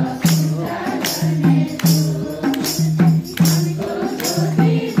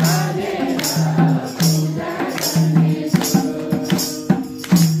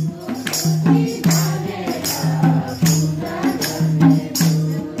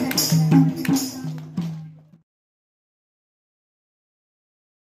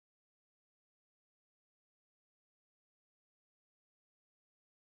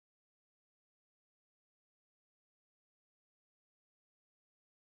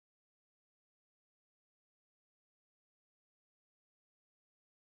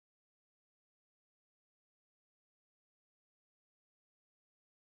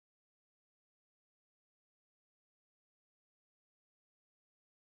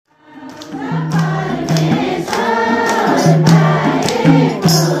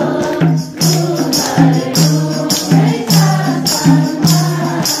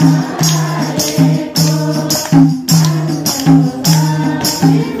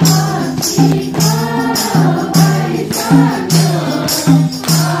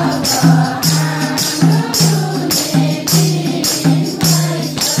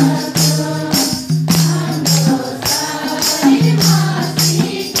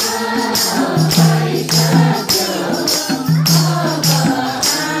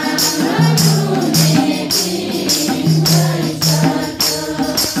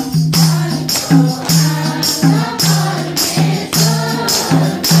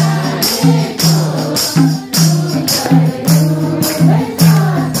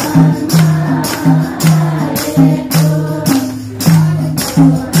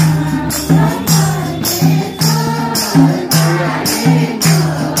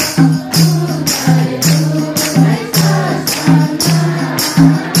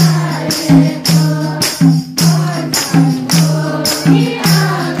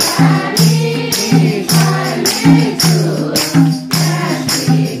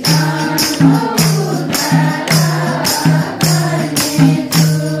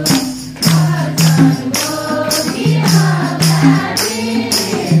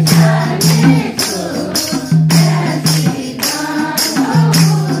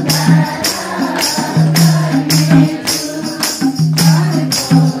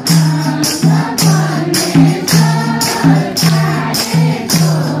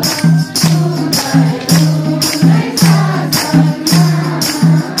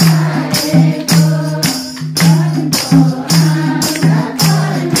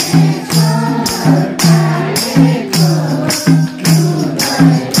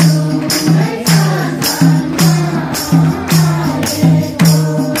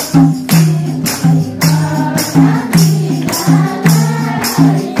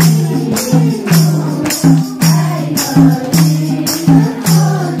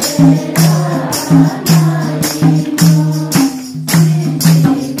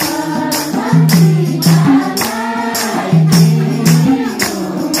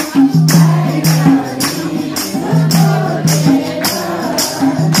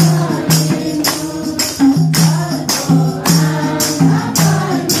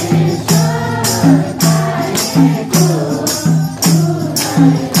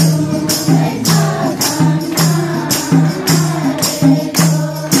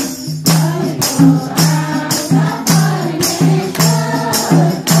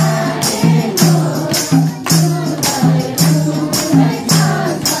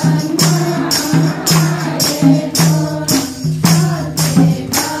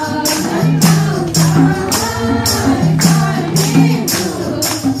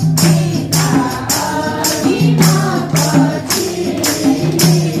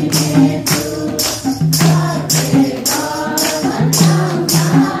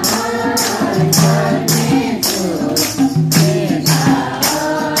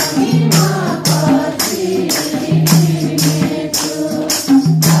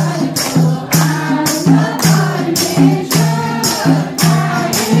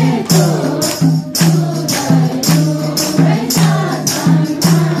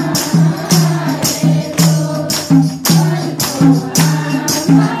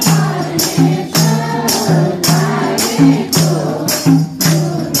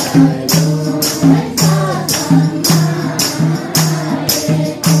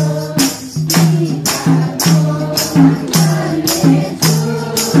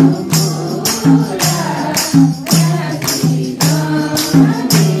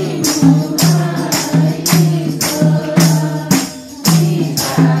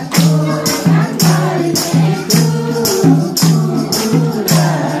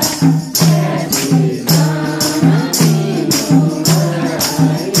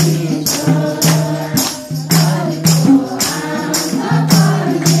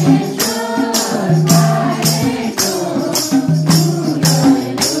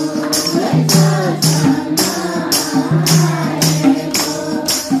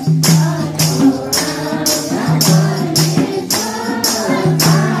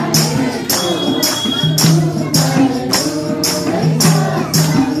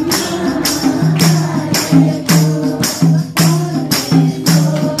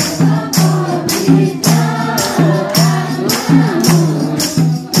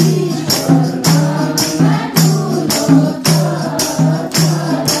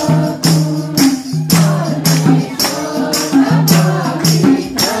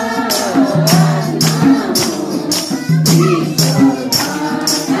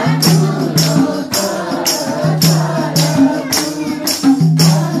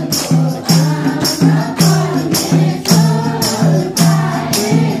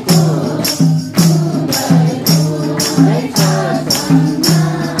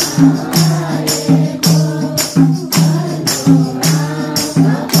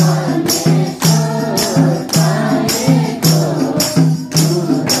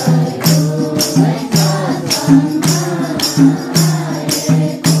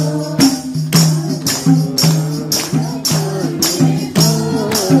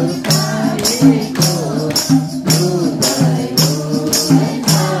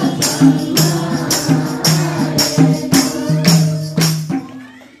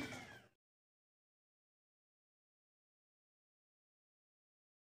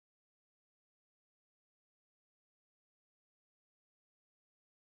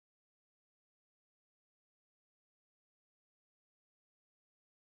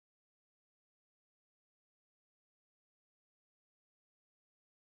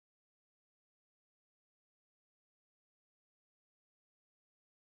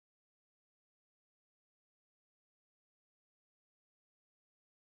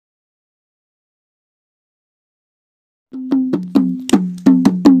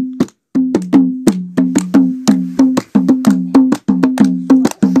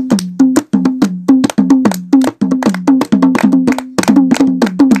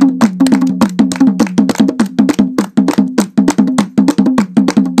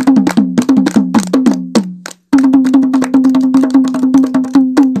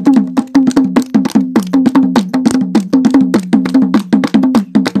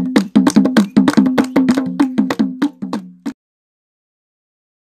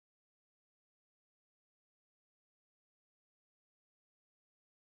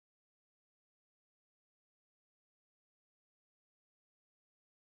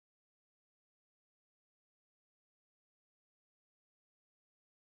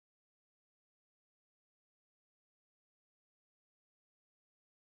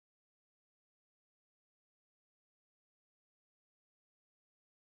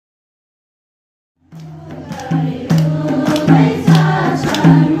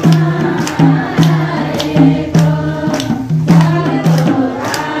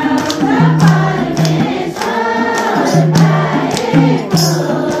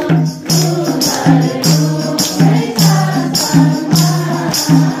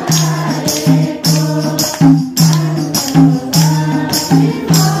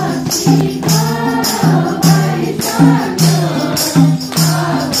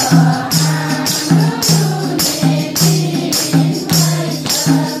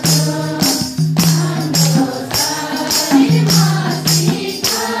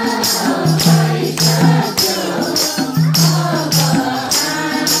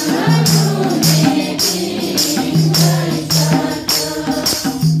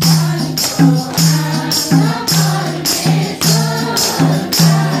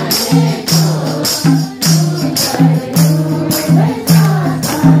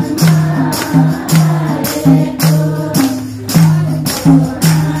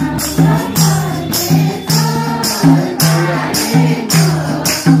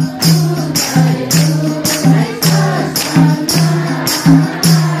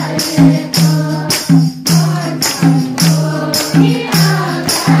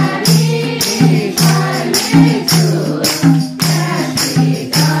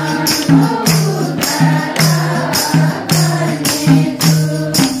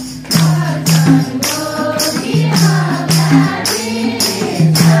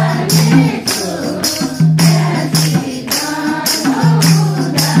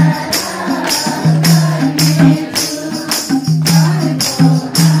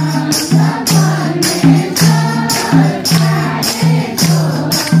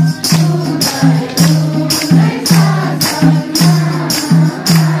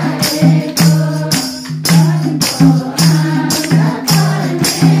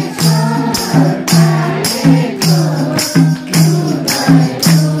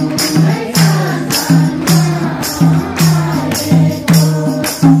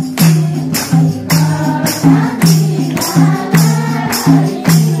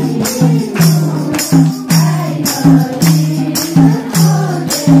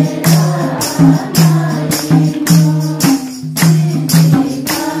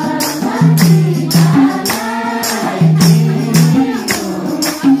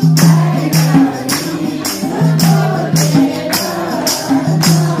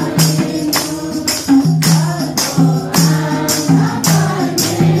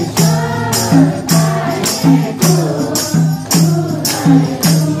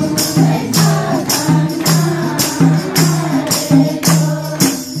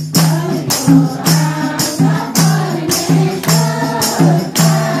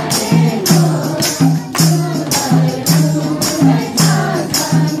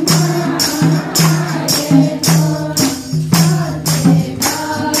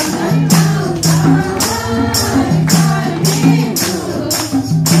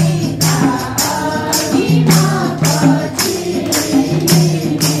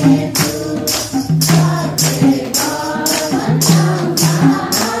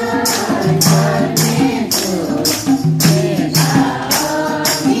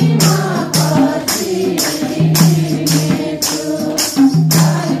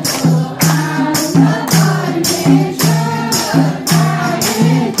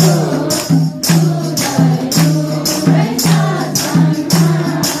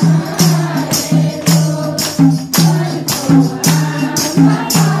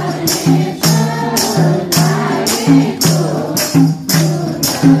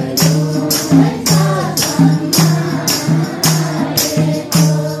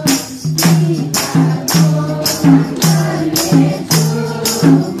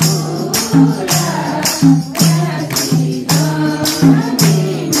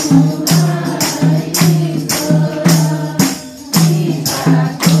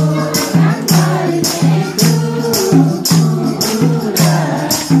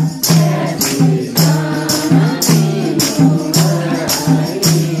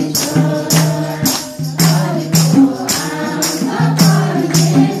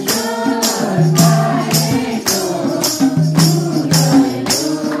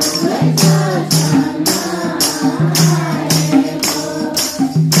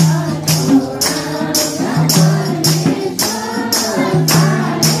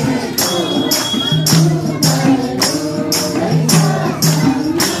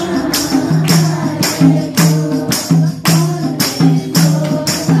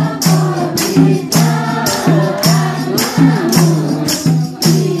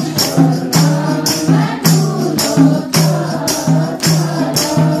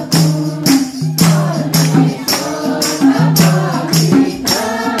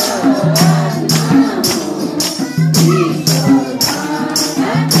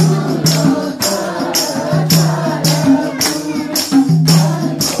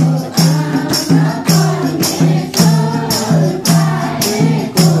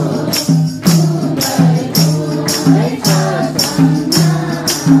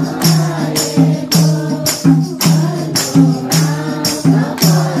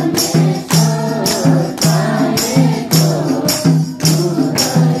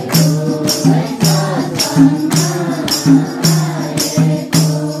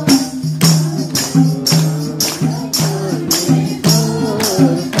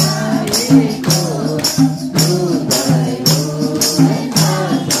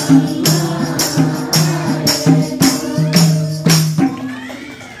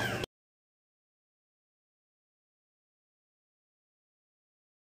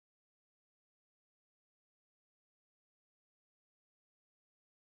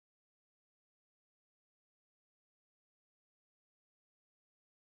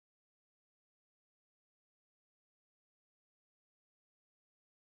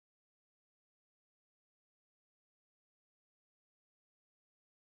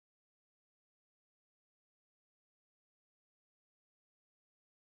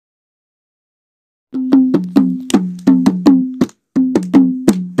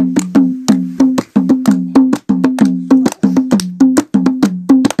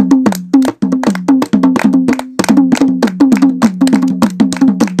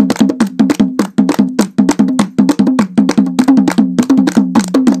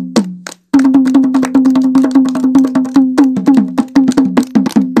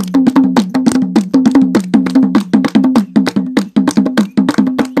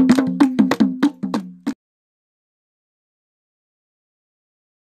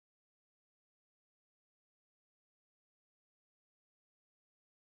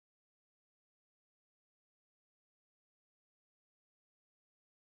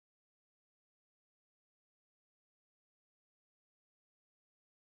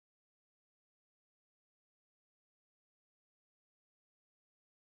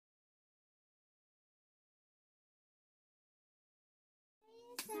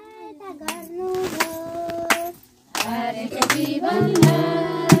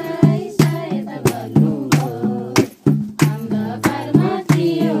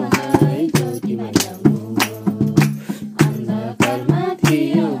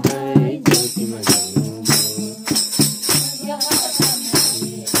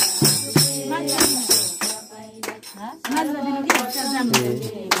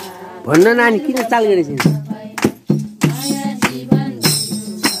भन्न नानी किन चाल गरेछ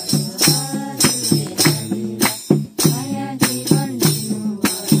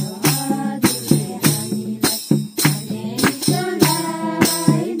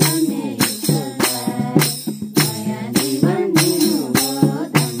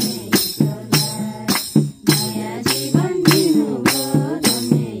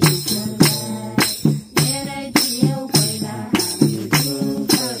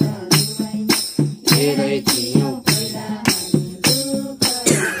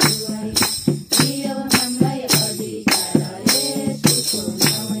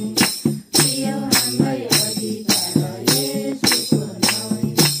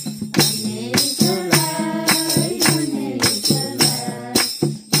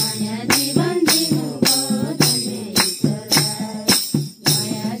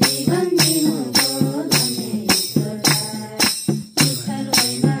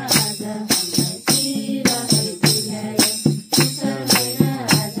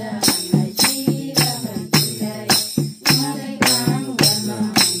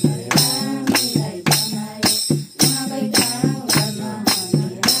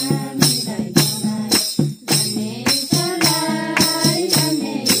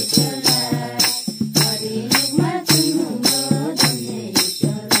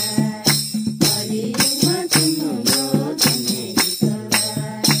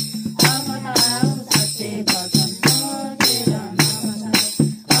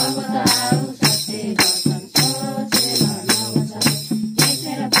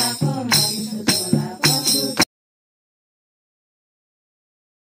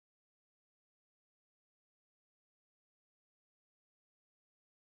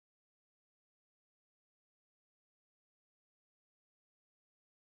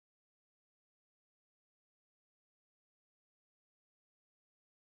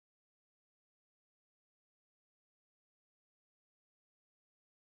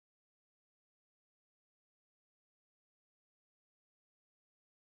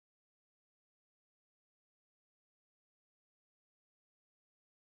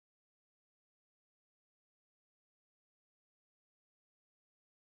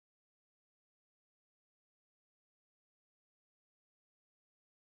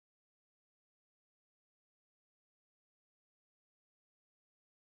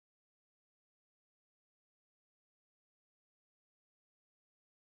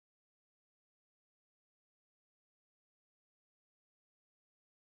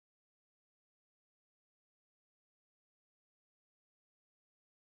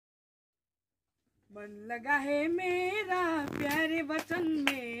मन लगा है मेरा प्यारे वचन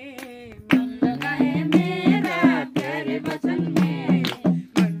में, मन लगा है मेरा प्यारे वचन में,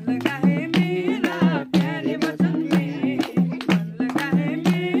 मन लगा है मेरा प्यारे वचन में, मन लगा है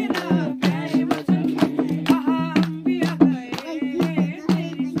मेरा प्यारे वचन में। आहा हम भी आ गए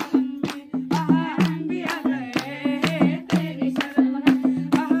तेरी शरण में, आहा हम भी आ गए तेरी शरण में,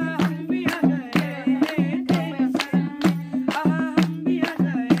 आहा हम भी आ गए तेरी शरण में, आहा हम भी आ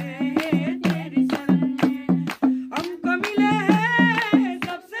गए तेरी शरण में। हमको मिले हैं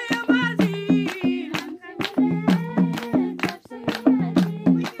सबसे आबादी,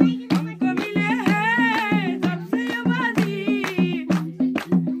 हमको मिले हैं सबसे आबादी।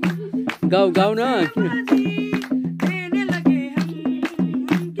 गाऊ गाऊ न